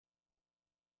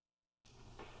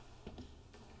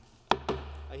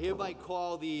hereby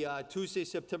call the Tuesday,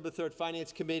 September 3rd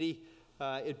Finance Committee,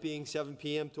 it being 7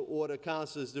 p.m. to order.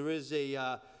 Councilors, there is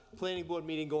a planning board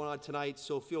meeting going on tonight,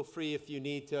 so feel free if you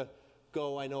need to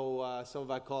go. I know some of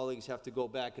our colleagues have to go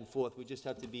back and forth. We just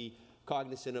have to be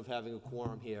cognizant of having a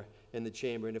quorum here in the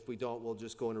chamber, and if we don't, we'll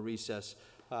just go into recess.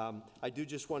 I do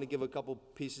just want to give a couple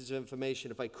pieces of information,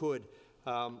 if I could.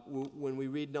 When we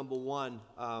read number 1,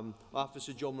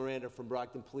 Officer Joe Miranda from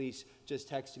Brockton Police just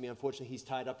texted me. Unfortunately, he's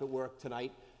tied up at work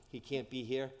tonight. He can't be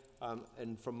here.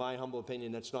 And from my humble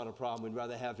opinion, that's not a problem. We'd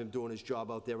rather have him doing his job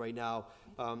out there right now.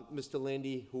 Mr.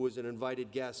 Landy, who was an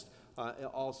invited guest,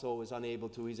 also is unable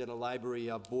to. He's at a library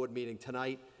board meeting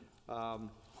tonight.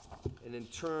 And in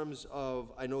terms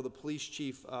of, I know the police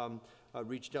chief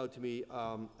reached out to me,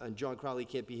 and John Crowley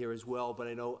can't be here as well, but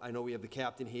I know we have the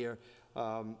captain here.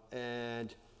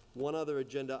 And one other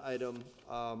agenda item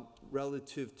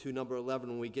relative to number 11,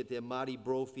 when we get there, Marty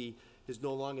Brophy is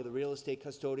no longer the real estate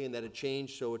custodian. That had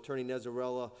changed, so Attorney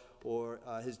Nezzarella or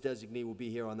his designee will be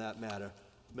here on that matter.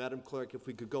 Madam Clerk, if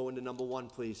we could go into number 1,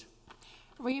 please.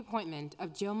 Reappointment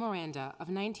of Joe Miranda of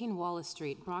 19 Wallace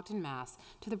Street, Brockton, Mass.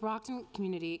 to the Brockton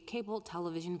Community Cable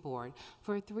Television Board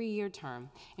for a 3-year term.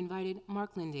 Invited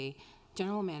Mark Lindy,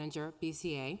 General Manager,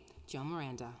 BCA, Joe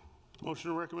Miranda.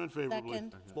 Motion to recommend favorably.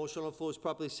 Second. Motion on the floor is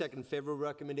properly second. Favorable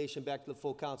recommendation back to the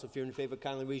full council. If you're in favor,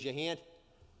 kindly raise your hand.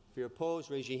 If you're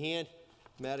opposed, raise your hand.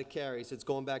 Matter carries. It's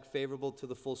going back favorable to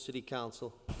the full city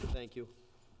council. Thank you.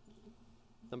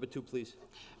 Number 2, please.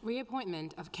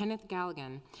 Reappointment of Kenneth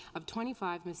Galligan of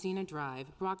 25 Messina Drive,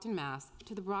 Brockton, Mass.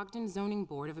 to the Brockton Zoning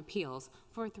Board of Appeals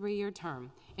for a 3-year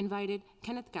term. Invited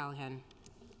Kenneth Galligan.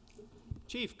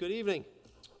 Chief, good evening.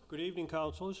 Good evening,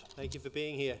 councilors. Thank you for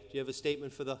being here. Do you have a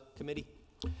statement for the committee?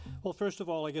 Well, first of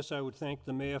all, I guess I would thank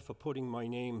the mayor for putting my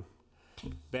name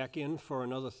back in for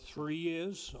another 3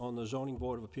 years on the Zoning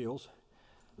Board of Appeals.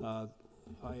 I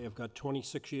have got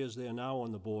 26 years there now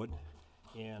on the board,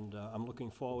 and I'm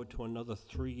looking forward to another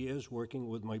 3 years working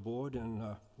with my board and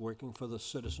working for the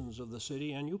citizens of the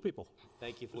city and you people.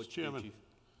 Thank you for what you you do, Chief.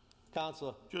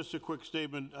 Councilor. Just a quick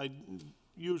statement. I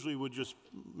usually would just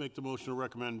make the motion to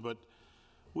recommend, but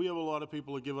we have a lot of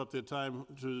people that give up their time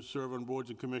to serve on boards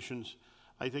and commissions.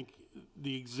 I think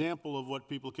the example of what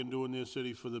people can do in their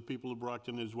city for the people of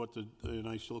Brockton is what and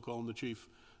I still call him the chief,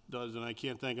 does, and I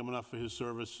can't thank him enough for his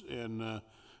service and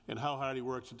how hard he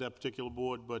works at that particular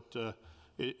board. But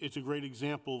it's a great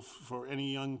example for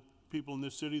any young people in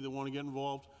this city that want to get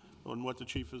involved on what the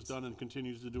chief has done and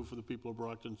continues to do for the people of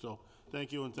Brockton. So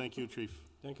thank you, and thank you, Chief.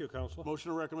 Thank you, Councilor.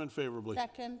 Motion to recommend favorably.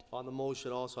 Second. On the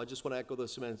motion also, I just want to echo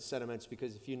those sentiments,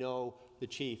 because if you know the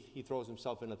chief, he throws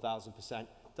himself in 1,000%,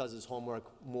 does his homework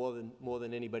more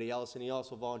than anybody else, and he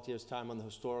also volunteers time on the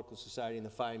Historical Society and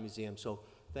the Fire Museum. So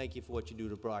thank you for what you do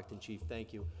to Brockton, Chief.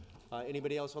 Thank you.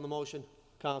 Anybody else on the motion?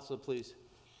 Councilor, please.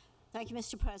 Thank you,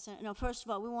 Mr. President. No, first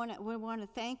of all, we want to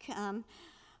thank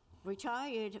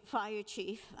retired fire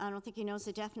chief. I don't think he knows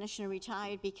the definition of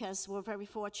retired, because we're very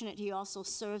fortunate he also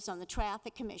serves on the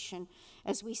traffic commission.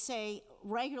 As we say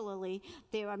regularly,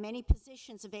 there are many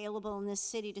positions available in this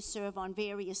city to serve on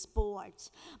various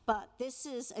boards, but this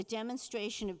is a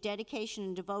demonstration of dedication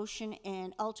and devotion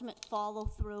and ultimate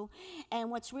follow-through.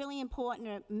 And what's really important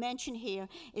to mention here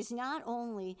is not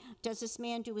only does this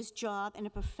man do his job in a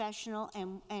professional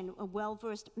and a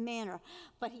well-versed manner,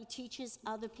 but he teaches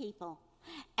other people.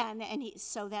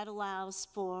 So that allows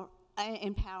for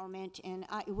empowerment, and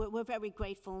we're very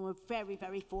grateful, and we're very,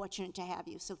 very fortunate to have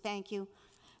you. So thank you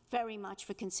very much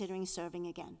for considering serving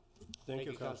again. Thank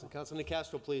you, Councilor. Councilor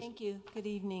Castro, please. Thank you. Good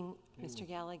evening, Mr.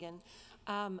 Galligan.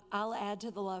 I'll add to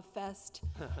the love fest.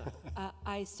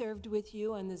 I served with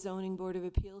you on the Zoning Board of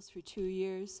Appeals for 2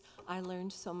 years. I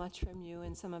learned so much from you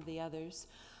and some of the others.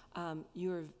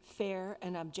 You're fair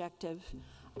and objective.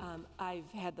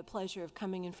 I've had the pleasure of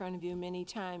coming in front of you many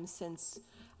times since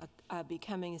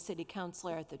becoming a city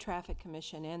councilor at the Traffic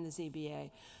Commission and the ZBA,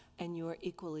 and you are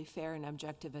equally fair and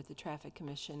objective at the Traffic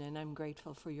Commission, and I'm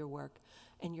grateful for your work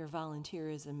and your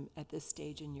volunteerism at this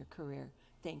stage in your career.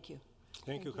 Thank you.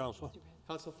 Thank you, Councilor.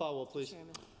 Councilor Falwell, please.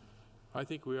 Chairman. I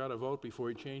think we ought to vote before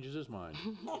he changes his mind.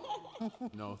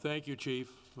 No, thank you, Chief.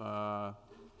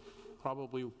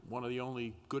 Probably one of the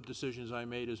only good decisions I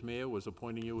made as mayor was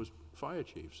appointing you as fire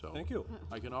chief. So thank you.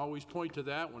 I can always point to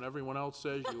that when everyone else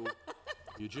says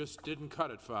you just didn't cut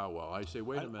it far well. I say,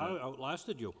 wait a minute. I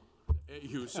outlasted you.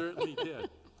 You certainly did.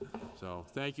 So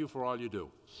thank you for all you do.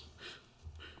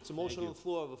 It's a motion on the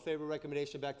floor of a favorable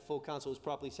recommendation back to full council is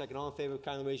properly second. All in favor,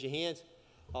 kindly raise your hands.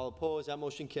 All opposed, that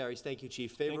motion carries. Thank you,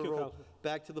 Chief. you, Favorable, Counselor.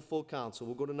 back to the full council.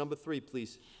 We'll go to number 3,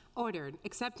 please. Ordered,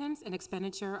 acceptance and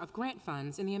expenditure of grant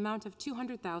funds in the amount of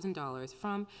 $200,000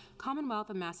 from Commonwealth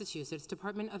of Massachusetts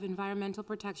Department of Environmental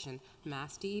Protection,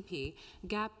 Mass DEP,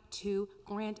 GAP 2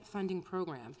 Grant Funding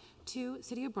Program, to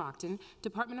City of Brockton,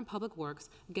 Department of Public Works,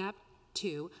 GAP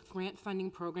 2 Grant Funding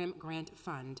Program Grant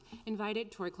Fund.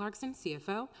 Invited, Troy Clarkson,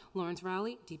 CFO, Lawrence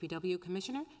Rowley, DPW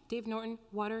Commissioner, Dave Norton,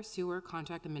 Water Sewer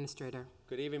Contract Administrator.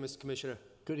 Good evening, Mr. Commissioner.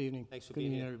 Good evening. Thanks for Good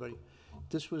being evening, here. everybody.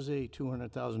 This was a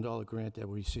 $200,000 grant that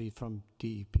we received from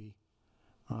DEP.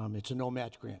 It's a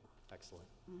no-match grant. Excellent.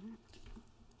 Move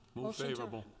Motion to-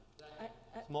 favorable.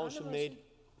 Motion made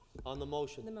on the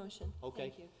motion. The motion. Okay.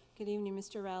 Thank you. Good evening,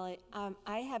 Mr. Rowley.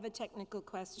 I have a technical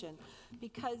question.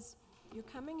 Because you're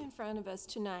coming in front of us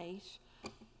tonight,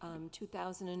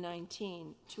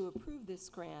 2019, to approve this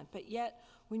grant, but yet,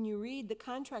 when you read the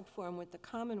contract form with the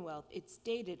Commonwealth, it's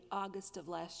dated August of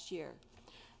last year.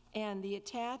 And the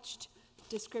attached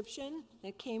description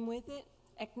that came with it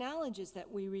acknowledges that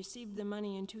we received the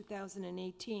money in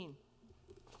 2018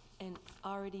 and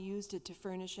already used it to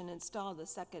furnish and install the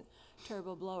second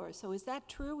turbo blower. So is that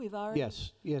true? We've already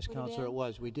Yes, put it Counselor, it in?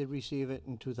 was. We did receive it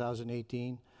in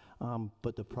 2018,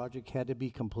 but the project had to be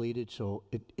completed, so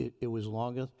it was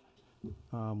longer.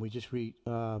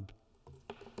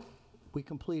 We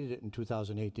completed it in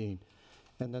 2018,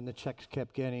 and then the checks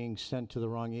kept getting sent to the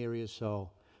wrong areas, so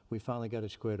we finally got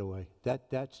it squared away.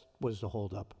 That was the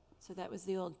holdup. So that was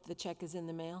the check is in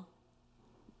the mail?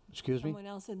 Excuse me? Someone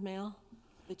else in mail?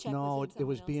 The check No, was in it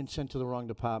was someone being sent to the wrong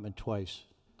department twice.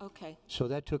 else? Okay. So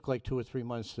that took like 2 or 3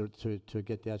 months to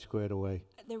get that squared away.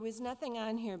 There was nothing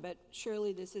on here, but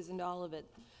surely this isn't all of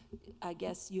it. I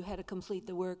guess you had to complete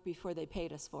the work before they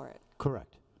paid us for it.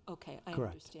 Correct. Okay, I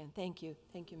Correct. understand. Thank you.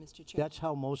 Thank you, Mr. Chair. That's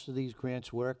how most of these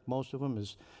grants work. Most of them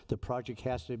is the project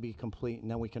has to be complete, and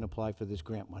then we can apply for this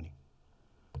grant money.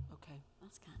 Okay,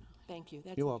 That's kind of... thank you.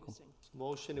 That's You're welcome. interesting.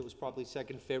 Motion, it was properly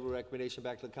second. Favorable recommendation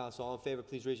back to the council. All in favor,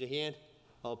 please raise your hand.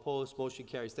 All opposed, motion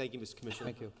carries. Thank you, Mr. Commissioner.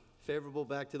 Thank you. Favorable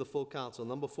back to the full council.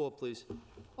 Number 4, please.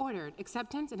 Ordered,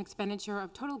 acceptance and expenditure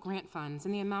of total grant funds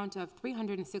in the amount of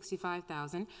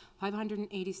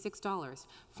 $365,586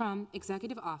 from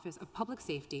Executive Office of Public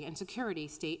Safety and Security,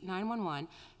 State 911,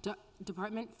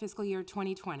 Department Fiscal Year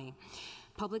 2020.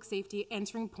 Public Safety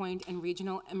Answering Point and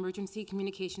Regional Emergency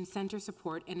Communication Center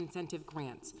Support and Incentive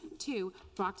Grants. 2,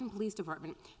 Brockton Police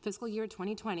Department, Fiscal Year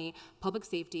 2020, Public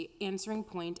Safety Answering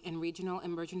Point and Regional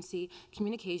Emergency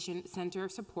Communication Center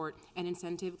Support and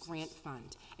Incentive Grant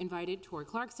Fund. Invited, Troy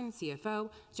Clarkson, CFO,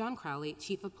 John Crowley,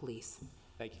 Chief of Police.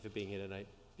 Thank you for being here tonight.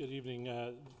 Good evening.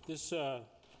 This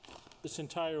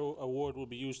entire award will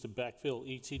be used to backfill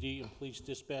ETD and police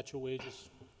dispatcher wages.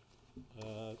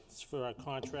 It's for our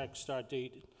contract start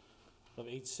date of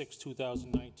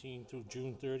 8/6/2019 through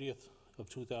June 30th of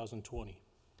 2020.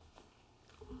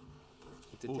 Move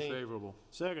Entertain- favorable.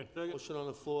 Second. Motion on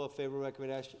the floor, favorable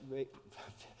recommendation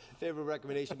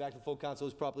back to full council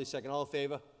is properly second. All in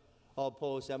favor? All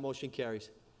opposed, that motion carries.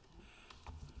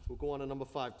 We'll go on to number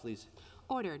 5, please.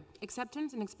 Ordered,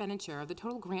 acceptance and expenditure of the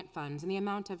total grant funds in the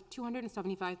amount of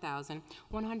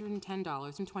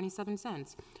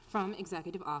 $275,110.27 from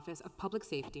Executive Office of Public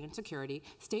Safety and Security,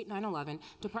 State 911,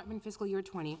 Department Fiscal Year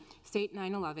 20, State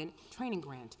 911 Training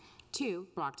Grant. 2,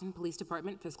 Brockton Police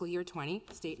Department Fiscal Year 20,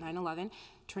 State 911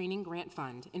 Training Grant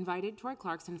Fund. Invited, Troy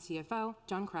Clarkson, CFO,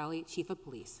 John Crowley, Chief of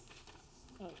Police.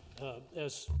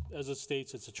 As it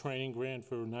states, it's a training grant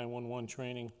for 911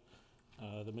 training.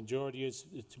 The majority is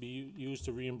to be used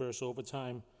to reimburse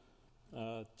overtime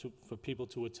for people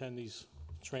to attend these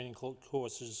training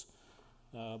courses.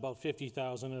 About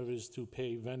 $50,000 of it is to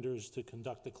pay vendors to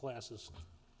conduct the classes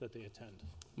that they attend.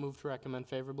 Move to recommend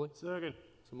favorably. Second.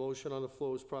 So motion on the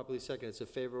floor is properly second. It's a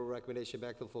favorable recommendation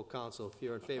back to the full council. If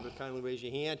you're in favor, kindly raise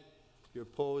your hand. If you're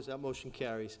opposed, that motion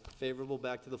carries. Favorable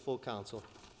back to the full council.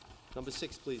 Number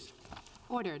 6, please.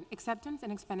 Ordered, acceptance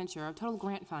and expenditure of total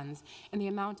grant funds in the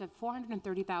amount of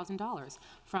 $430,000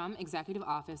 from Executive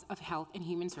Office of Health and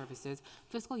Human Services,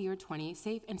 Fiscal Year 20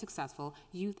 Safe and Successful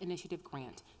Youth Initiative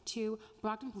Grant. 2,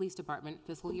 Brockton Police Department,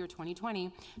 Fiscal Year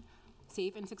 2020,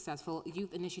 Safe and Successful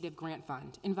Youth Initiative Grant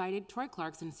Fund. Invited, Troy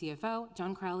Clarkson, CFO,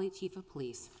 John Crowley, Chief of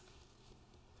Police.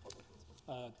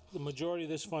 The majority of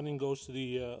this funding goes to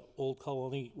the Old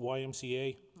Colony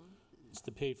YMCA. It's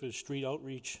to pay for street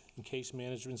outreach and case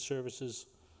management services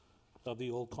of the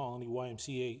Old Colony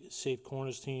YMCA Safe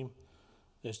Corners team,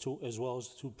 as well as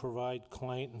to provide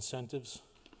client incentives.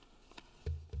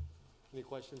 Any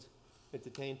questions?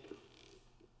 Entertain?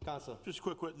 Counselor? Just a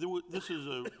quick question. This is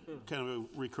a kind of a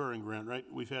recurring grant, right?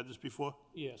 We've had this before?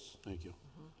 Yes. Thank you.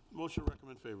 Motion to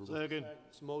recommend favorably. Second.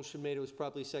 It's a motion made, it was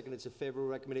properly seconded, it's a favorable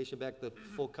recommendation back to the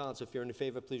full council. If you're in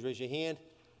favor, please raise your hand.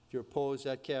 If you're opposed,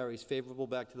 that carries. Favorable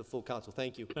back to the full council.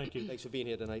 Thank you. Thank you. Thanks for being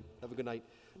here tonight. Have a good night.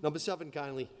 Number 7,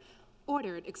 kindly.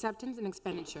 Ordered acceptance and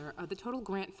expenditure of the total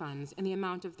grant funds in the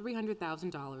amount of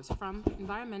 $300,000 from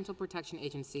Environmental Protection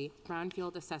Agency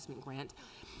Brownfield Assessment Grant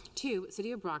to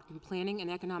City of Brockton Planning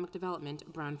and Economic Development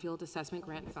Brownfield Assessment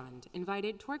Grant Fund.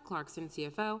 Invited, Tori Clarkson,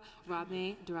 CFO, Rob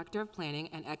May, Director of Planning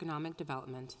and Economic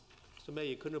Development. Mr. Mayor,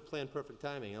 you couldn't have planned perfect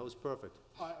timing. That was perfect.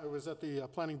 I was at the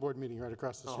planning board meeting right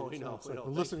across the street. Oh, we know. so We know.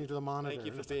 I'm listening to the monitor. Thank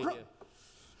you and for it's being like,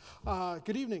 here.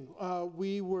 Good evening.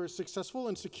 We were successful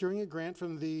in securing a grant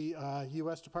from the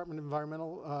U.S. Department of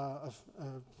Environmental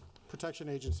Protection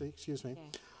Agency, excuse me,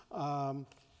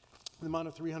 the amount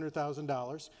of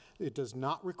 $300,000. It does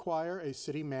not require a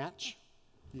city match.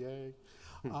 Yay.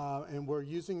 And we're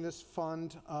using this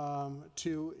fund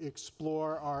to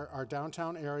explore our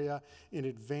downtown area in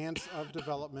advance of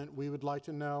development. We would like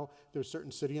to know there's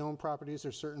certain city-owned properties,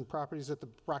 there's certain properties that the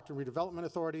Brockton Redevelopment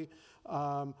Authority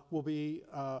will be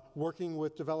working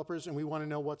with developers, and we want to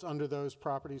know what's under those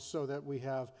properties so that we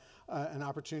have an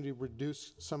opportunity to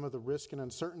reduce some of the risk and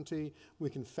uncertainty.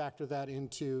 We can factor that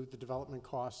into the development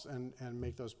costs and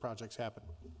make those projects happen.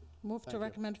 Move to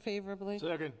recommend favorably.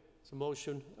 Second. It's a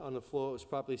motion on the floor. It was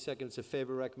properly seconded. It's a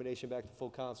favor recommendation back to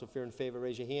full council. If you're in favor,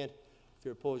 raise your hand. If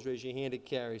you're opposed, raise your hand. It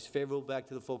carries. Favorable back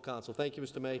to the full council. Thank you,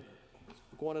 Mr. May.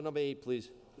 Go on to number 8, please.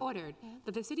 Ordered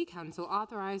that the City Council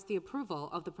authorize the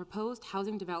approval of the proposed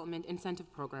Housing Development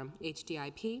Incentive Program,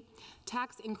 HDIP,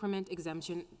 Tax Increment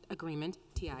Exemption Agreement,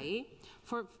 TIE,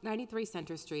 for 93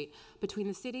 Center Street between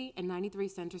the City and 93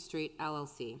 Center Street,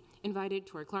 LLC. Invited,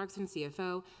 Tori Clarkson,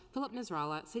 CFO, Philip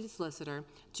Nasrallah, City Solicitor,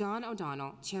 John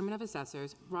O'Donnell, Chairman of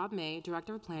Assessors, Rob May,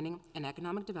 Director of Planning and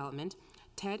Economic Development,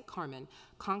 Ted Carmen,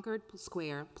 Concord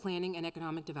Square Planning and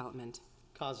Economic Development.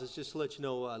 Councilors, just to let you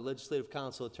know, Legislative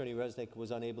Counsel Attorney Resnick was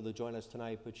unable to join us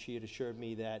tonight, but she had assured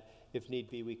me that if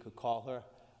need be, we could call her.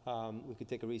 We could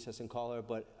take a recess and call her,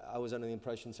 but I was under the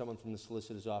impression someone from the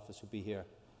Solicitor's Office would be here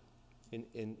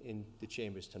in the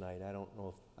chambers tonight. I don't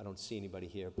know if, I don't see anybody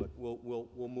here, but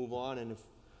we'll move on, and if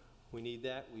we need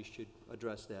that, we should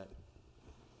address that.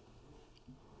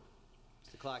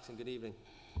 Mr. Clarkson, good evening.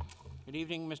 Good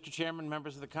evening, Mr. Chairman,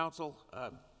 members of the council.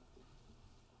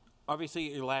 Obviously,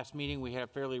 at your last meeting, we had a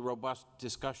fairly robust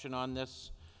discussion on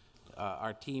this.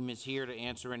 Our team is here to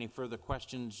answer any further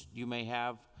questions you may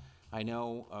have. I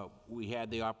know we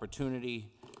had the opportunity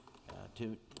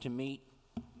to meet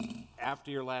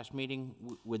after your last meeting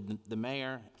with the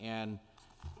mayor and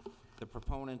the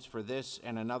proponents for this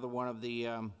and another one of the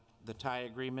tie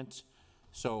agreements.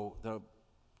 So the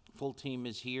full team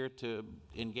is here to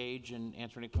engage and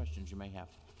answer any questions you may have.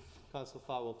 Councilor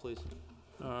Farwell, please.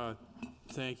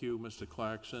 Thank you, Mr.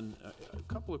 Clarkson.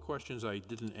 A couple of questions I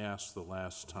didn't ask the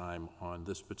last time on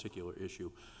this particular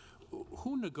issue.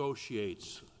 Who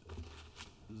negotiates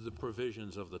the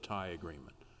provisions of the tie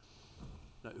agreement?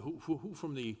 Now, who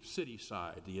from the city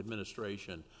side, the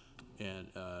administration, and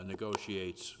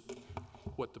negotiates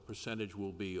what the percentage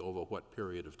will be over what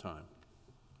period of time?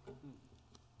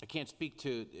 I can't speak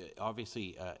to,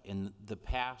 obviously, in the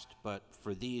past, but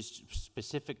for these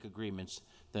specific agreements,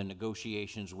 the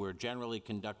negotiations were generally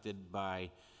conducted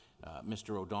by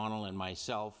Mr. O'Donnell and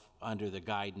myself under the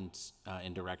guidance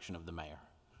and direction of the mayor.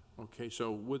 Okay,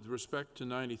 so with respect to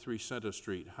 93 Center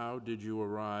Street, how did you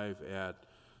arrive at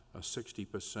a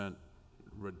 60%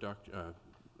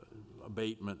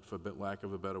 abatement, for lack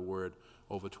of a better word,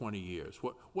 over 20 years?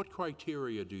 What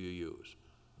criteria do you use?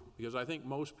 Because I think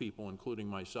most people, including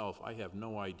myself, I have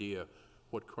no idea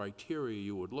what criteria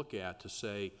you would look at to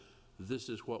say, this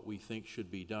is what we think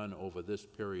should be done over this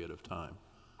period of time.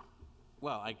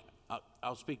 Well,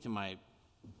 I'll speak to my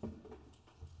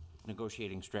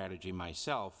negotiating strategy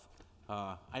myself.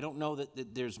 I don't know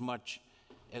that there's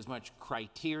as much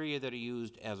criteria that are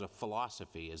used as a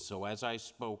philosophy. So as I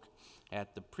spoke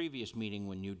at the previous meeting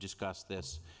when you discussed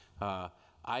this,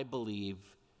 I believe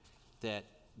that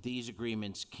these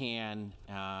agreements can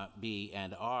be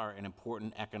and are an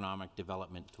important economic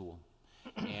development tool.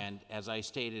 And as I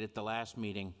stated at the last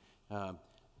meeting,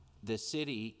 the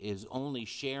city is only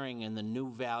sharing in the new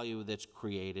value that's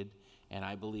created, and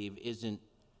I believe isn't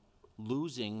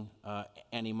losing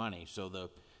any money. So the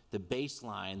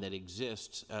baseline that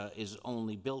exists is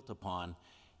only built upon.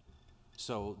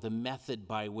 So the method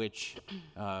by which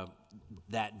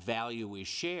that value is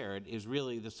shared is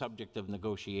really the subject of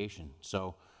negotiation.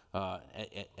 So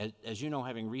as you know,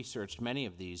 having researched many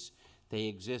of these, they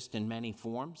exist in many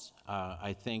forms.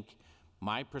 I think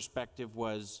my perspective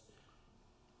was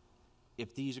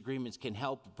if these agreements can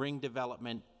help bring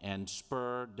development and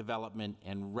spur development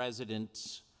and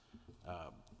residents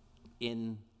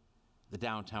in the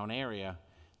downtown area,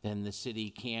 then the city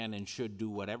can and should do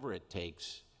whatever it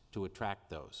takes to attract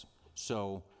those.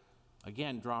 So,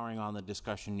 again, drawing on the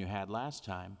discussion you had last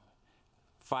time,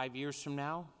 5 years from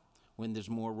now, when there's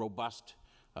more robust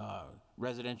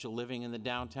residential living in the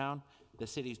downtown, the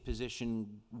city's position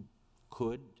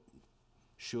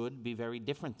should be very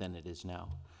different than it is now.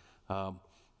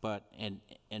 But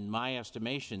in my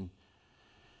estimation,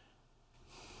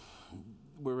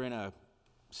 we're in a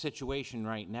situation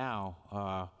right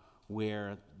now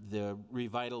where the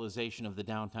revitalization of the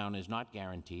downtown is not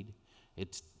guaranteed.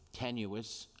 It's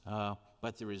tenuous,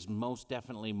 but there is most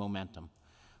definitely momentum.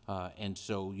 And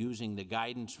so using the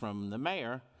guidance from the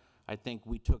mayor, I think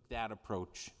we took that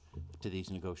approach to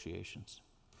these negotiations.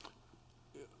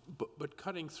 But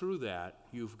cutting through that,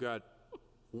 you've got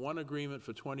one agreement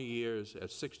for 20 years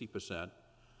at 60%.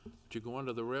 But you go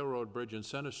under the railroad bridge in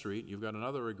Center Street, you've got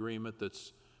another agreement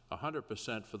that's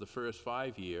 100% for the first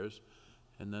 5 years,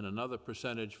 and then another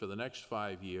percentage for the next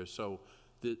 5 years. So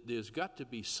there's got to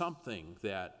be something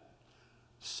that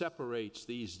separates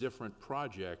these different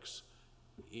projects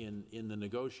in the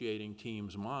negotiating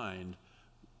team's mind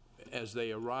as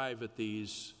they arrive at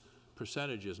these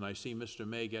percentages. And I see Mr.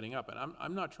 May getting up, and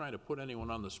I'm not trying to put anyone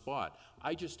on the spot.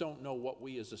 I just don't know what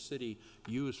we as a city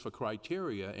use for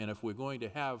criteria, and if we're going to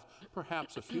have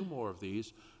perhaps a few more of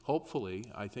these, hopefully,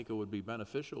 I think it would be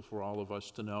beneficial for all of us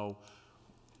to know,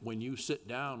 when you sit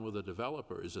down with a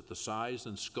developer, is it the size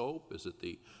and scope? Is it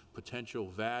the potential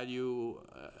value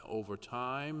over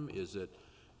time? Is it,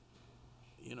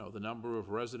 you know, the number of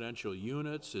residential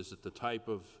units? Is it the type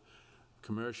of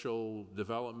commercial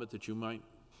development that you might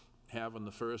have on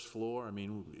the first floor? I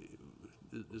mean,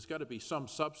 there's got to be some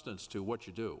substance to what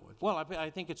you do. Well,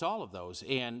 I think it's all of those,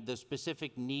 and the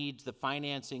specific needs, the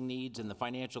financing needs, and the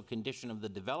financial condition of the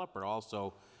developer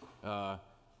also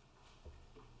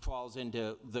falls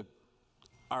into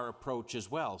our approach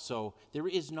as well. So there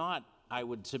is not, I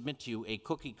would submit to you, a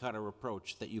cookie-cutter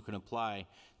approach that you can apply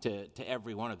to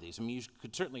every one of these. I mean, you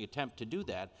could certainly attempt to do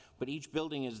that, but each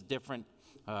building is different.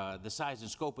 The size and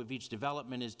scope of each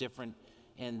development is different.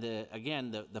 And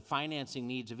again, the financing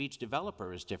needs of each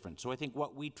developer is different. So I think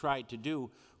what we tried to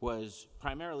do was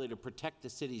primarily to protect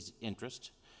the city's interest,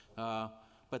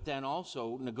 but then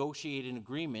also negotiate an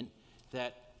agreement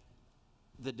that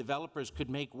the developers could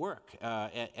make work.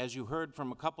 As you heard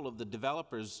from a couple of the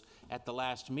developers at the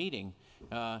last meeting,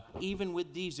 even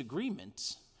with these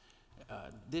agreements,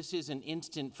 this is an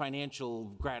instant financial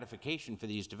gratification for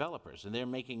these developers, and they're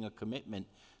making a commitment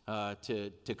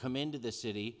to come into the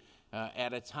city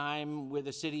at a time where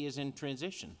the city is in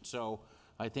transition. So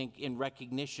I think in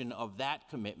recognition of that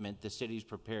commitment, the city's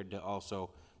prepared to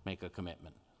also make a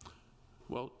commitment.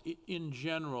 Well, in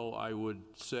general, I would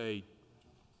say,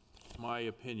 my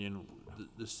opinion,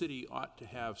 the city ought to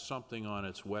have something on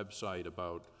its website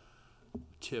about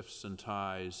TIFs and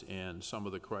ties and some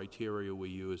of the criteria we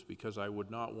use, because I would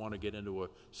not want to get into a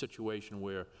situation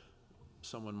where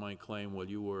someone might claim, well,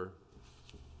 you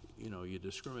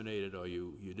discriminated, or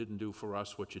you didn't do for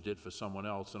us what you did for someone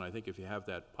else. And I think if you have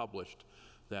that published,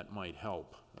 that might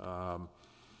help.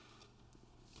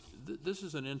 This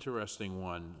is an interesting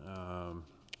one,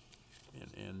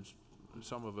 and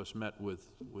some of us met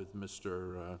with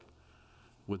Mr.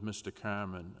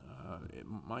 Carmen.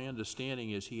 My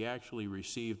understanding is he actually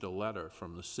received a letter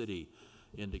from the city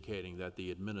indicating that the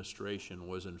administration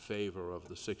was in favor of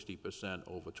the 60%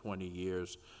 over 20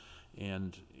 years.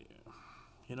 And,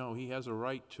 you know, he has a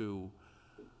right to,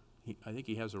 I think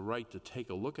he has a right to take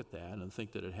a look at that and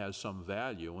think that it has some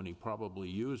value, and he probably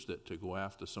used it to go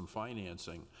after some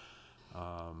financing.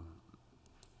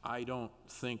 I don't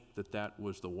think that that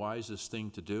was the wisest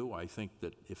thing to do. I think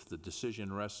that if the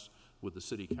decision rests with the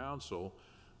city council,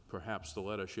 perhaps the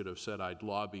letter should have said I'd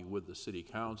lobby with the city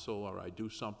council, or I'd do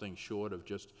something short of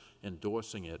just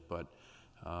endorsing it. But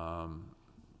I'm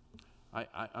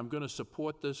going to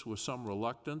support this with some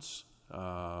reluctance.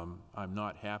 I'm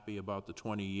not happy about the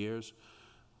 20 years,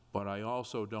 but I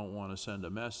also don't want to send a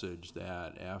message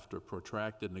that after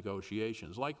protracted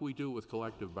negotiations, like we do with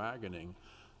collective bargaining,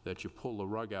 that you pull the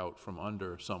rug out from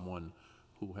under someone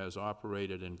who has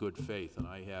operated in good faith. And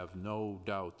I have no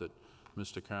doubt that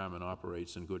Mr. Carmen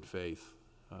operates in good faith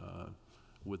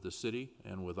with the city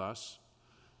and with us.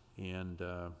 And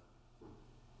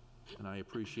I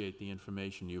appreciate the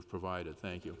information you've provided.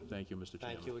 Thank you. Thank you, Mr.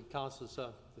 Chairman. Thank you. And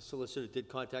Councilor, the solicitor did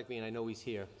contact me, and I know he's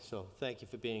here. So thank you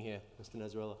for being here, Mr.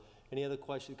 Nezarella. Any other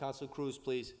questions? Councilor Cruz,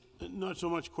 please. Not so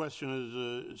much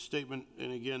question as a statement.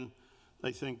 And again,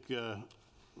 I think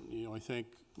I thank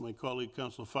my colleague,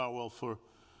 Councilor Farwell, for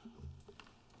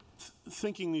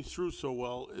thinking these through so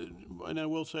well. And I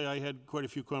will say I had quite a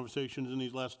few conversations in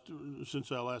these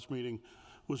since our last meeting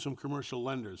with some commercial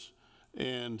lenders.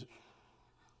 And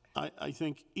I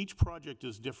think each project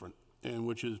is different, and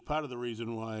which is part of the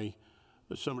reason why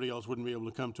somebody else wouldn't be able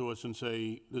to come to us and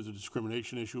say there's a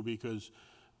discrimination issue, because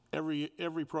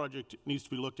every project needs to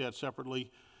be looked at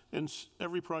separately, and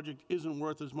every project isn't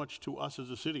worth as much to us as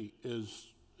a city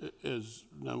as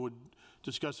now we're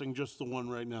discussing just the one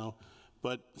right now.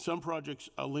 But some projects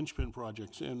are linchpin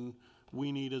projects, and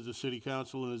we need, as a city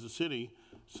council and as a city,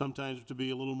 sometimes to be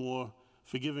a little more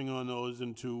forgiving on those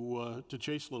and to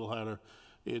chase a little harder.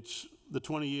 The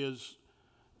 20 years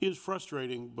is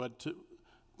frustrating, but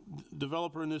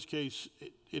developer in this case,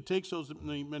 it takes those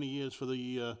many years for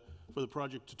the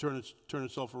project to turn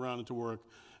itself around and to work.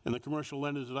 And the commercial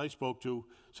lenders that I spoke to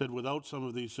said without some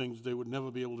of these things, they would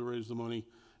never be able to raise the money.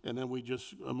 And then we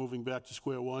just are moving back to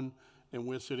square one, and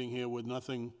we're sitting here with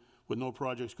nothing, with no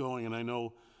projects going. And I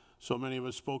know so many of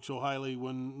us spoke so highly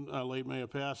when our late mayor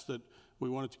passed that we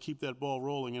wanted to keep that ball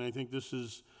rolling. And I think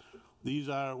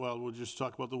well, we'll just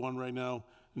talk about the one right now.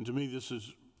 And to me, this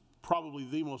is probably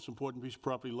the most important piece of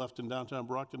property left in downtown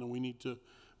Brockton, and we need to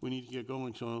get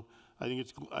going. So I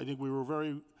think we were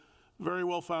very, very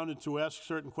well founded to ask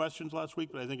certain questions last week,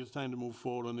 but I think it's time to move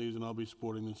forward on these, and I'll be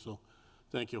supporting this. So,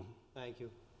 thank you. Thank you.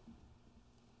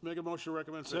 Make a motion to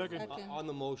recommend. Second. On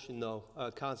the motion, though,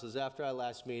 councilors, after our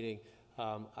last meeting,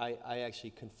 I actually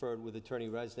conferred with Attorney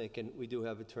Resnick, and we do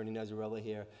have Attorney Nazarella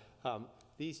here.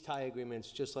 These tie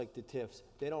agreements, just like the TIFs,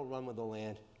 they don't run with the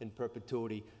land in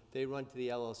perpetuity. They run to the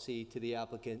LLC, to the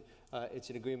applicant.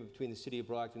 It's an agreement between the city of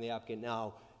Brockton and the applicant.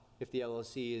 Now, if the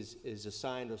LLC is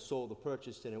assigned or sold or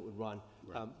purchased, then it would run.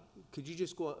 Right. Could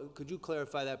you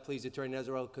clarify that, please, Attorney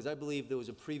Nazarella? Because I believe there was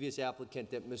a previous applicant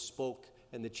that misspoke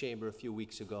in the chamber a few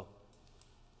weeks ago.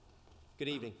 Good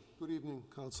evening. Good evening,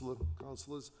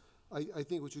 councilors. I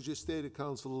think what you just stated,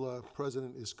 Council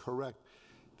President, is correct.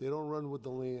 They don't run with the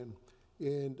land,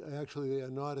 and actually they are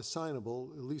not assignable.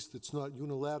 At least it's not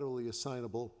unilaterally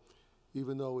assignable,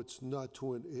 even though it's not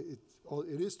to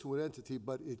it is to an entity,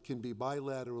 but it can be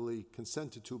bilaterally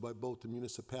consented to by both the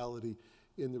municipality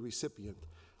and the recipient,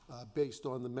 based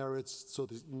on the merits. So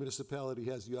the municipality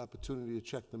has the opportunity to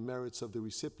check the merits of the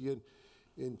recipient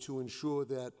and to ensure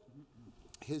that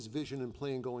his vision and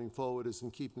plan going forward is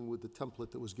in keeping with the template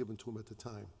that was given to him at the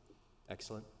time.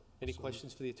 Excellent. Any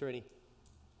questions for the attorney?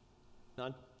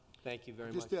 None? Thank you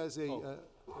very much. Just as a...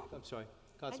 I'm sorry.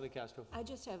 Councilor Castro. I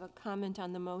just have a comment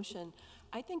on the motion.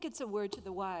 I think it's a word to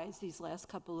the wise these last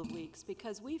couple of weeks,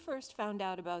 because we first found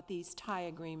out about these tie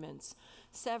agreements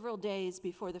several days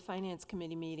before the Finance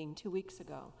Committee meeting 2 weeks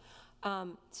ago.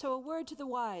 So a word to the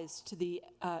wise to the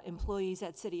employees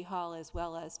at City Hall as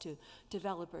well as to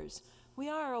developers. We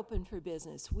are open for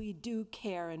business. We do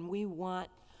care, and we want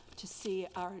to see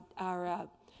our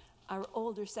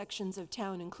older sections of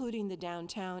town, including the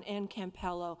downtown and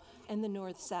Campello and the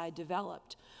north side,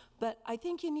 developed. But I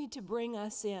think you need to bring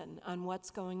us in on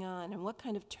what's going on and what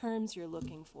kind of terms you're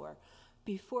looking for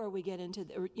before we get into,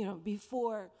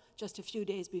 before just a few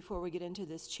days before we get into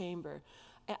this chamber.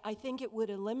 I think it would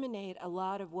eliminate a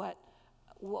lot of what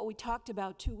we talked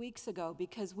about 2 weeks ago,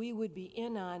 because we would be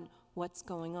in on what's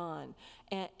going on.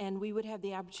 And we would have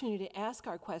the opportunity to ask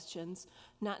our questions,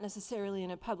 not necessarily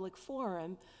in a public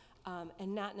forum,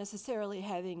 and not necessarily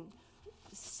having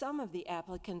some of the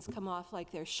applicants come off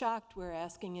like they're shocked we're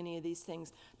asking any of these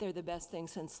things. They're the best thing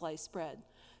since sliced bread.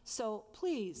 So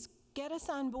please, get us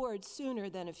on board sooner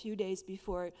than a few days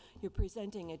before you're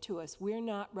presenting it to us. We're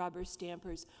not rubber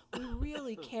stampers. We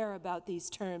really care about these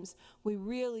terms. We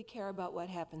really care about what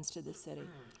happens to the city.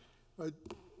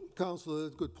 Councilor,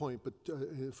 good point, but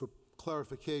for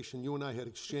clarification, you and I had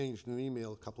exchanged an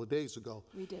email a couple of days ago.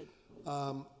 We did.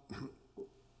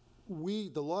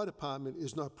 The law department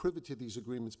is not privy to these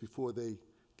agreements before they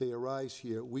arise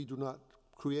here. We do not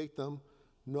create them,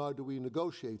 nor do we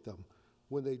negotiate them.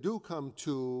 When they do come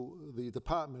to the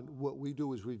department, what we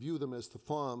do is review them as the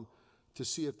farm to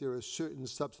see if there are certain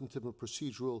substantive and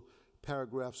procedural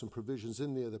paragraphs and provisions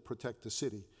in there that protect the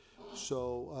city.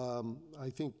 So I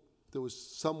think there was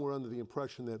somewhere under the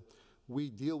impression that we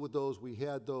deal with those, we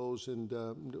had those, and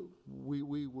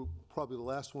we were probably the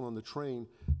last one on the train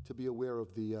to be aware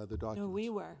of the documents. No, we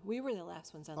were the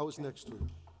last ones on the train. I was next to you.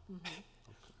 Mm-hmm.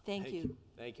 Thank you.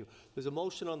 Thank you. There's a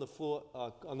motion on the floor,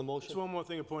 on the motion. Just one more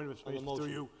thing, appointments through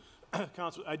you.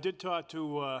 Council, I did talk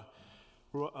to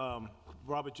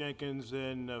Robert Jenkins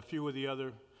and a few of the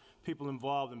other people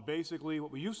involved, and basically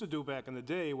what we used to do back in the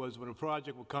day was when a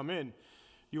project would come in,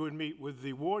 you would meet with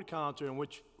the ward counselor,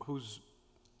 whose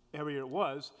area it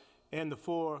was, and the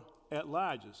 4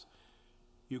 at-larges.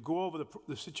 You go over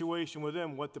the situation with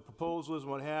them, what the proposal is,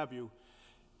 what have you,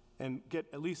 and get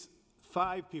at least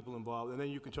 5 people involved, and then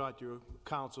you can talk to your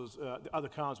councils, the other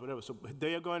councils, whatever. So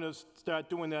they are going to start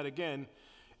doing that again.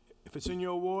 If it's in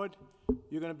your ward,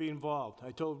 you're going to be involved.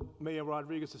 I told Mayor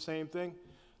Rodriguez the same thing.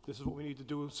 This is what we need to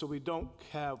do so we don't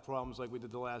have problems like we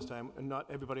did the last time, and not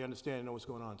everybody understand and know what's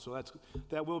going on. So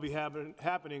that will be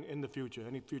happening in the future,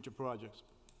 any future projects.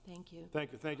 Thank you.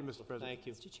 Thank you, Mr. President. Thank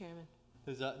you. Mr. Chairman.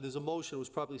 There's a motion, it was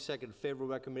probably second, favorable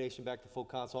recommendation back to full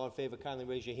council. All in favor, kindly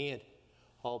raise your hand.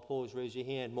 All opposed, raise your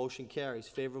hand. Motion carries.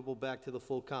 Favorable back to the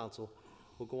full council.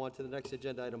 We'll go on to the next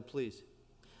agenda item, please.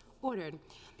 Ordered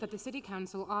that the City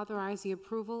Council authorize the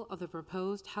approval of the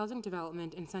proposed Housing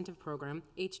Development Incentive Program,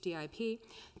 HDIP,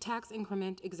 Tax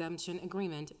Increment Exemption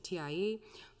Agreement, TIE,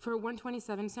 for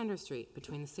 127 Center Street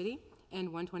between the city and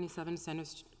 127 Center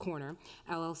Corner,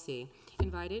 LLC.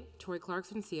 Invited, Tori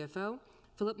Clarkson, CFO,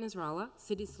 Philip Nasrallah,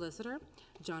 City Solicitor,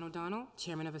 John O'Donnell,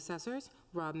 Chairman of Assessors,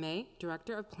 Rob May,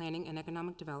 Director of Planning and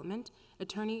Economic Development,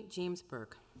 Attorney James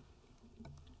Burke.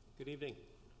 Good evening.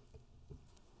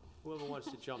 Whoever wants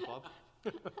to jump up.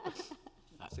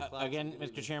 Again,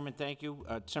 Mr. Chairman, thank you.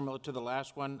 Similar to the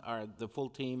last one, the full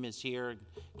team is here,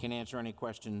 can answer any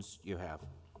questions you have.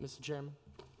 Mr. Chairman,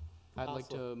 I'd like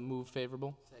to move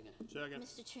favorable. Second.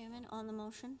 Mr. Chairman, on the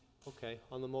motion? Okay,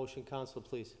 on the motion, Council,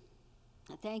 please.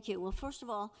 Thank you. Well, first of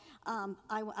all,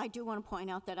 I do want to point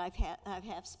out that I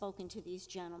have spoken to these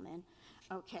gentlemen,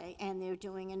 okay, and they're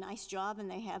doing a nice job, and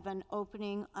they have an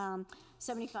opening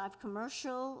 75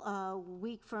 commercial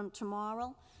week from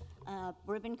tomorrow,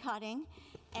 ribbon cutting,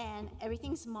 and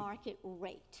everything's market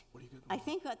rate. I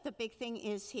think what the big thing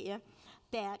is here,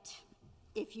 that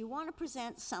if you want to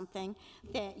present something,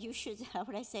 that you should, how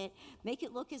would I say it, make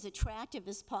it look as attractive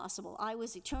as possible. I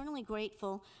was eternally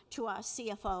grateful to our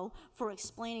CFO for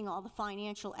explaining all the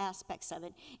financial aspects of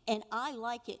it, and I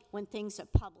like it when things are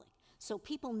public, so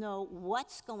people know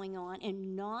what's going on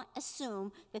and not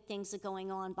assume that things are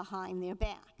going on behind their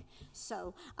back.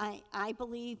 So I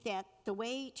believe that the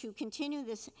way to continue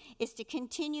this is to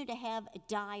continue to have a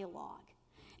dialogue,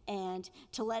 and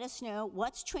to let us know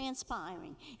what's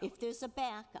transpiring, if there's a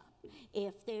backup,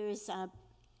 if there's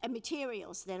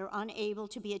materials that are unable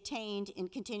to be attained in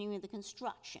continuing the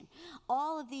construction.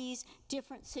 All of these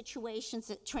different situations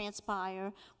that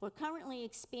transpire. We're currently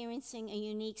experiencing a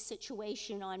unique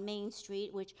situation on Main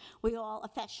Street, which we all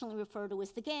affectionately refer to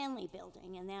as the Ganley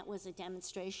Building, and that was a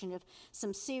demonstration of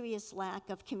some serious lack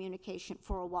of communication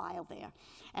for a while there.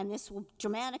 And this will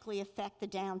dramatically affect the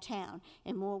downtown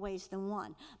in more ways than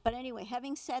one. But anyway,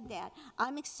 having said that,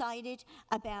 I'm excited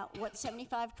about what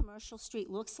 75 Commercial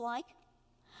Street looks like.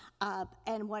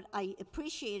 And what I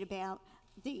appreciate about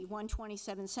the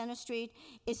 127 Center Street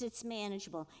is it's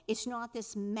manageable. It's not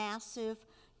this massive,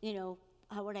 you know,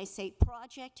 how would I say,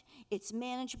 project. It's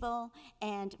manageable,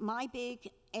 and my big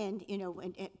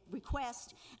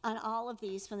request on all of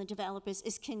these from the developers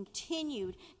is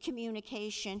continued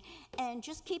communication, and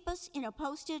just keep us,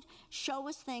 posted, show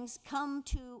us things, come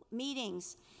to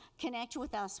meetings, connect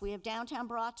with us. We have Downtown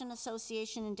Brockton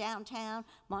Association in downtown,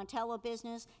 Montello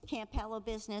Business, Campello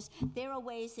Business. There are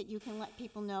ways that you can let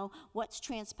people know what's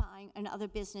transpiring in other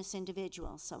business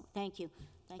individuals. So thank you.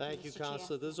 Thank you, Mr. Chair.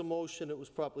 Counselor. There's a motion. It was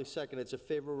properly seconded. It's a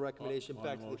favorable recommendation On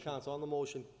back the to the motion. council. On the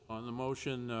motion. On the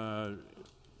motion,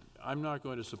 I'm not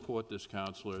going to support this,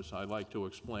 councilors. I'd like to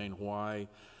explain why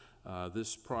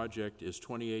this project is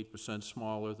 28%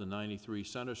 smaller than 93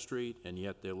 Center Street, and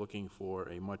yet they're looking for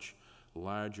a much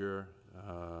larger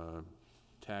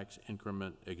tax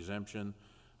increment exemption,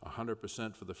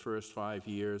 100% for the first 5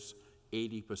 years,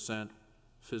 80%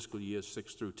 fiscal years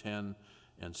 6 through 10,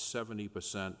 and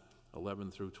 70%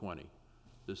 11 through 20.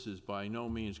 This is by no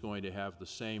means going to have the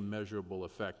same measurable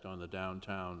effect on the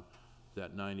downtown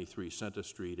that 93 Center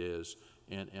Street is,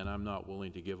 and I'm not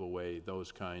willing to give away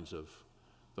those kinds of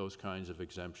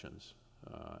exemptions.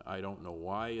 I don't know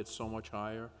why it's so much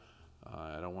higher.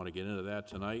 I don't want to get into that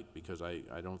tonight because I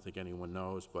don't think anyone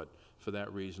knows, but for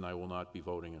that reason, I will not be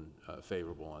voting in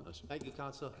favorable on this. Thank you,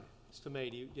 Counselor. Mr. May,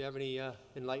 do you have any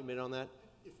enlightenment on that?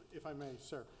 If I may,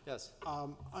 sir. Yes.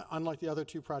 Unlike the other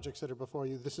two projects that are before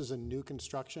you, this is a new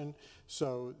construction,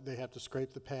 so they have to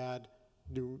scrape the pad,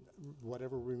 do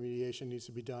whatever remediation needs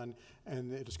to be done,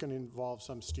 and it's going to involve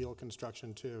some steel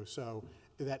construction too. So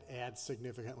that adds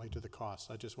significantly to the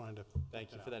cost. I just wanted to.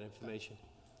 Thank you for that information.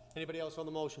 Anybody else on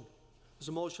the motion? There's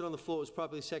a motion on the floor. It was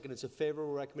properly seconded. It's a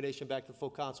favorable recommendation back to the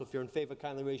full council. If you're in favor,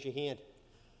 kindly raise your hand.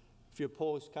 If you're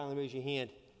opposed, kindly raise your hand.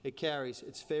 It carries.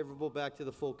 It's favorable back to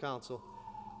the full council.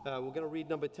 We're going to read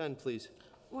number 10, please.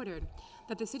 Ordered,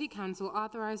 that the City Council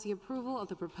authorize the approval of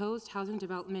the proposed Housing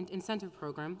Development Incentive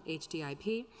Program,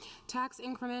 HDIP, Tax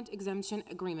Increment Exemption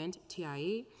Agreement,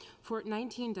 TIE, for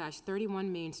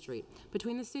 19-31 Main Street,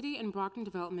 between the City and Brockton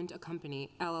Development Company,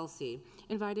 LLC.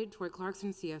 Invited, Troy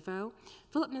Clarkson, CFO,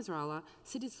 Philip Nasrallah,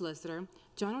 City Solicitor,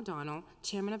 John O'Donnell,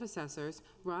 Chairman of Assessors,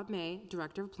 Rob May,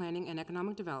 Director of Planning and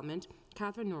Economic Development,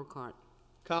 Catherine Norcott.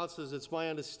 Councilors, it's my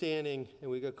understanding,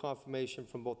 and we got confirmation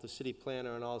from both the city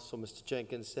planner and also Mr.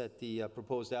 Jenkins, that the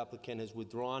proposed applicant has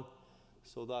withdrawn.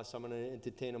 So thus, I'm going to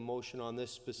entertain a motion on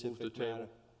this specific matter.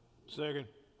 Second.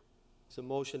 It's a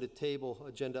motion to table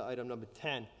agenda item number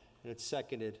 10, and it's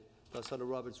seconded. Thus, under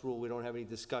Robert's rule, we don't have any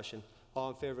discussion. All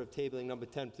in favor of tabling number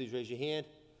 10, please raise your hand.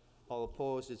 All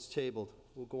opposed, it's tabled.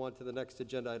 We'll go on to the next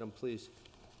agenda item, please.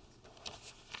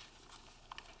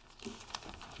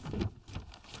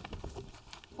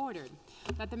 Ordered,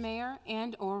 that the mayor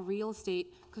and/or real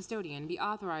estate custodian be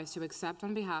authorized to accept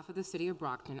on behalf of the City of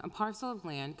Brockton a parcel of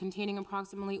land containing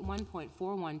approximately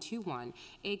 1.4121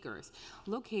 acres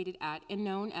located at and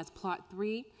known as Plot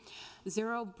 30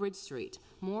 Bridge Street,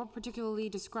 more particularly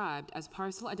described as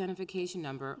parcel identification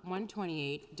number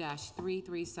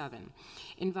 128-337.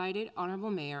 Invited, Honorable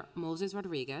Mayor Moses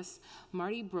Rodriguez,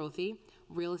 Marty Brophy,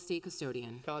 real estate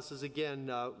custodian. Councilors, again,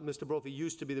 Mr. Brophy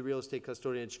used to be the real estate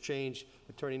custodian. It's changed.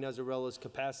 Attorney Nazzarella's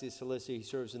capacity as solicitor, he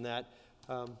serves in that.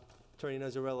 Attorney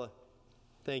Nazzarella,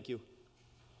 thank you.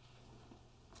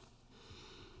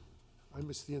 I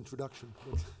missed the introduction.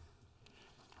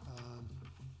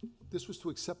 This was to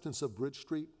acceptance of Bridge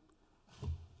Street.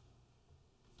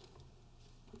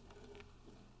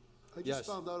 I just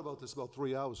found out about this about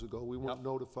 3 hours ago. We weren't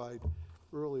notified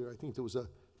earlier. I think there was a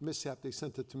mishap. They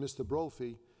sent it to Mr.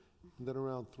 Brophy, and then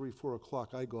around 3, 4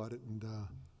 o'clock, I got it, and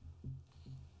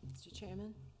Mr.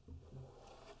 Chairman?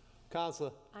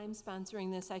 Counselor. I'm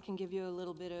sponsoring this. I can give you a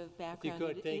little bit of background. If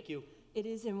you could, thank you. It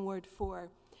is in Ward 4.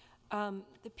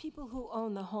 The people who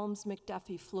own the Holmes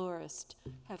McDuffie Florist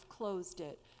have closed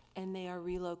it, and they are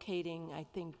relocating, I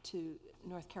think, to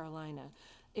North Carolina.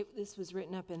 This was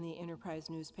written up in the Enterprise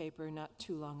newspaper not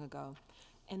too long ago.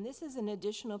 And this is an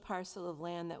additional parcel of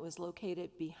land that was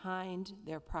located behind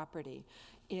their property.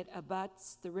 It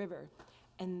abuts the river,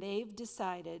 and they've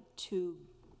decided to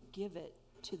give it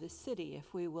to the city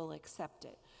if we will accept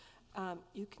it.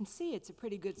 You can see it's a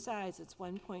pretty good size. It's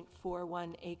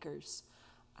 1.41 acres,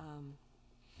 and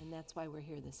that's why we're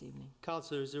here this evening.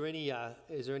 Counselor, is there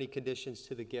any conditions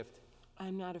to the gift?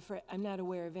 I'm not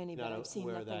aware of any, but I've seen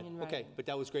nothing in writing. Okay, but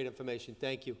that was great information.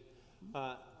 Thank you.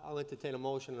 I'll entertain a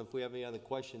motion if we have any other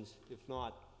questions. If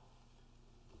not,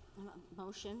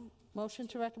 Motion. Motion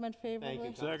to recommend favorably?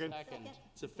 thank you. Second.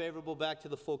 It's a favorable back to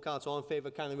the full council. All in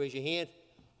favor, kindly raise your hand.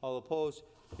 All opposed?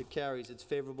 It carries. It's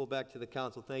favorable back to the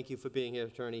council. Thank you for being here,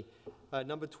 Attorney.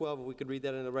 Number 12, if we could read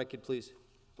that in the record, please.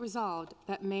 Resolved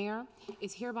that mayor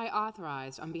is hereby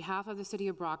authorized on behalf of the City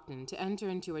of Brockton to enter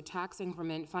into a tax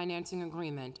increment financing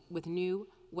agreement with New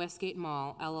Westgate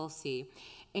Mall, LLC,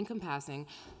 encompassing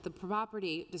the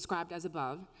property described as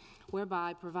above,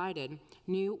 whereby provided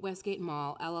New Westgate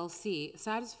Mall, LLC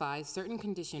satisfies certain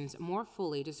conditions more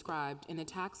fully described in the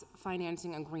tax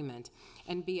financing agreement,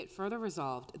 and be it further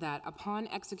resolved that upon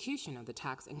execution of the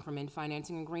tax increment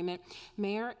financing agreement,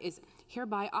 mayor is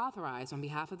hereby authorized on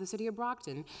behalf of the City of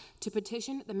Brockton to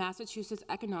petition the Massachusetts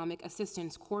Economic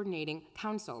Assistance Coordinating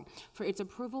Council for its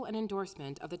approval and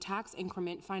endorsement of the tax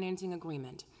increment financing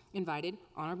agreement. Invited,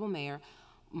 Honorable Mayor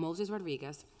Moses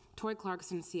Rodriguez, Troy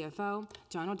Clarkson, CFO,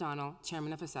 John O'Donnell,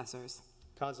 Chairman of Assessors.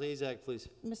 Councilor Azak, please.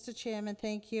 Mr. Chairman,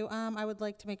 thank you. I would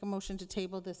like to make a motion to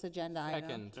table this agenda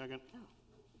item. Second.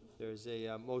 There's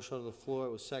a motion on the floor.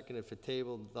 It was seconded for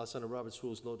table. Thus, under Robert's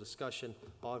rules, no discussion.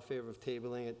 All in favor of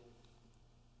tabling it?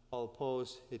 All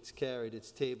opposed? It's carried.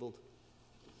 It's tabled.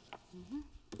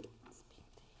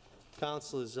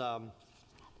 Councilors,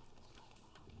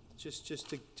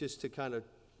 just to kind of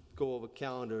go over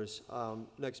calendars,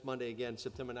 next Monday, again,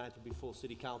 September 9th, will be full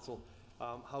city council.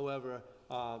 However,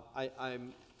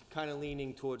 I'm kind of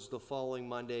leaning towards the following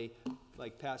Monday,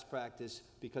 like past practice,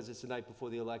 because it's the night before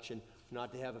the election,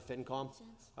 not to have a FinCom.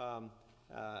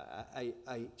 I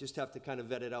just have to kind of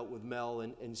vet it out with Mel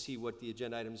and see what the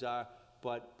agenda items are,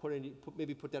 but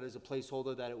maybe put that as a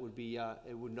placeholder, that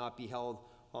it would not be held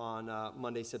on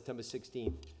Monday, September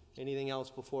 16th. Anything else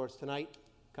before us tonight,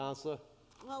 Counselor?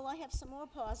 Well, I have some more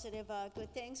positive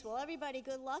good things. Well, everybody,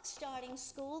 good luck starting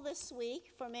school this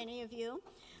week for many of you.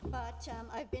 But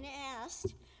I've been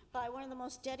asked by one of the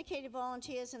most dedicated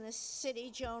volunteers in this city,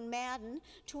 Joan Madden,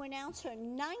 to announce her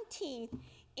 19th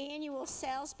annual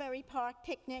Salisbury Park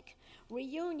Picnic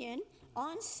reunion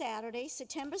on Saturday,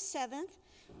 September 7th,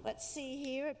 let's see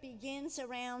here, it begins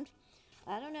around,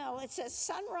 I don't know, it says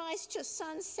sunrise to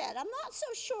sunset. I'm not so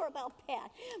sure about that.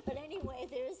 But anyway,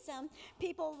 there's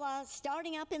people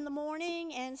starting up in the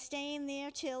morning and staying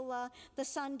there till the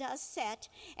sun does set.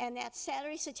 And that's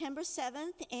Saturday, September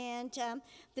 7th. And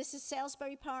this is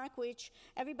Salisbury Park, which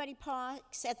everybody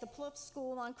parks at the Plouffe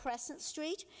School on Crescent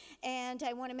Street. And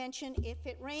I want to mention, if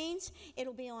it rains,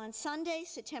 it'll be on Sunday,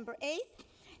 September 8th.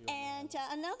 And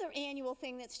another annual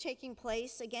thing that's taking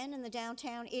place, again in the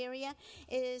downtown area,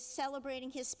 is celebrating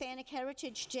Hispanic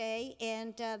Heritage Day.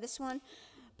 And this one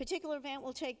particular event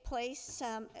will take place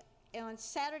on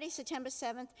Saturday, September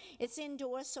 7th. It's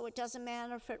indoors, so it doesn't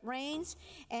matter if it rains.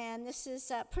 And this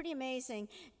is pretty amazing.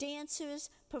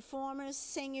 Dancers, performers,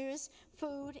 singers,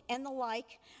 food, and the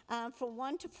like for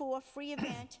 1 to 4 free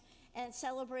event. And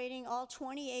celebrating all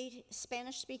 28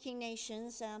 Spanish-speaking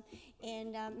nations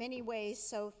in many ways.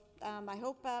 So I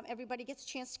hope everybody gets a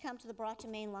chance to come to the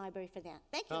Brockton Main Library for that.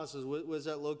 Thank you. Councilors, where's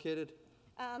that located?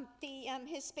 The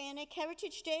Hispanic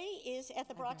Heritage Day is at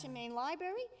the Brockton Main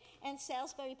Library, and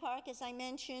Salisbury Park, as I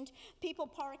mentioned, people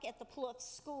park at the Plouffe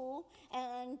School,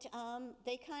 and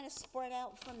they kind of spread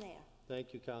out from there.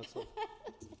 Thank you, Council.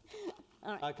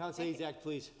 All right. Councilor Azak,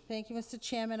 please. Thank you, Mr.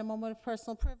 Chairman. A moment of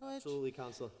personal privilege. Absolutely,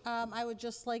 Councilor. I would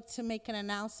just like to make an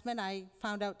announcement. I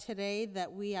found out today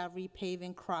that we are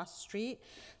repaving Cross Street.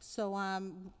 So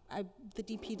the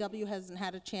DPW hasn't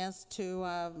had a chance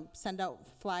to send out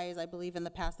flyers. I believe in the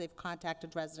past they've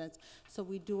contacted residents. So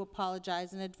we do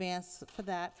apologize in advance for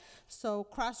that. So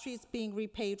Cross Street's being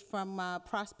repaved from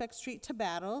Prospect Street to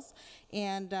Battles.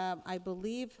 And I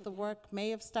believe the work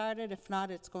may have started. If not,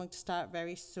 it's going to start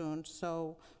very soon. So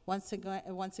once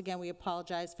again, we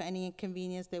apologize for any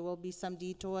inconvenience. There will be some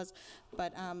detours,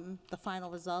 but the final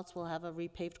results will have a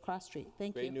repaved Cross Street.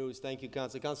 Thank you. Great news. Thank you,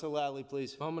 Councilor. Councilor Ladley,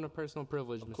 please. Moment of personal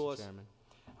privilege, Mr. Chairman.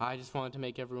 I just wanted to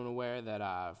make everyone aware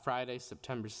that Friday,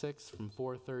 September 6th, from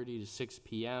 4:30 to 6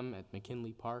 p.m. at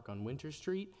McKinley Park on Winter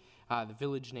Street, the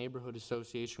Village Neighborhood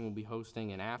Association will be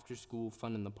hosting an after-school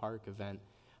Fun in the Park event.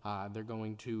 They're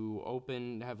going to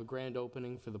have a grand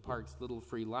opening for the park's little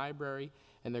free library,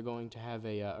 and they're going to have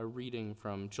a reading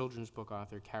from children's book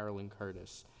author Carolyn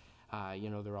Curtis.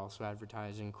 They're also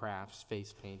advertising crafts,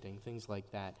 face painting, things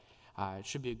like that. It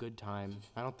should be a good time.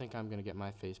 I don't think I'm going to get my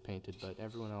face painted, but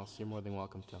everyone else, you're more than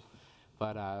welcome to.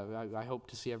 But I hope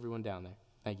to see everyone down there.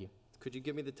 Thank you. Could you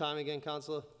give me the time again,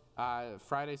 Councilor?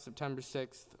 Friday, September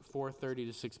 6th, 4:30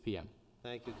 to 6 p.m.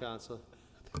 Thank you, Councilor.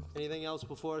 Anything else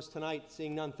before us tonight?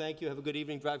 Seeing none, thank you. Have a good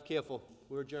evening. Drive careful.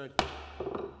 We're adjourned.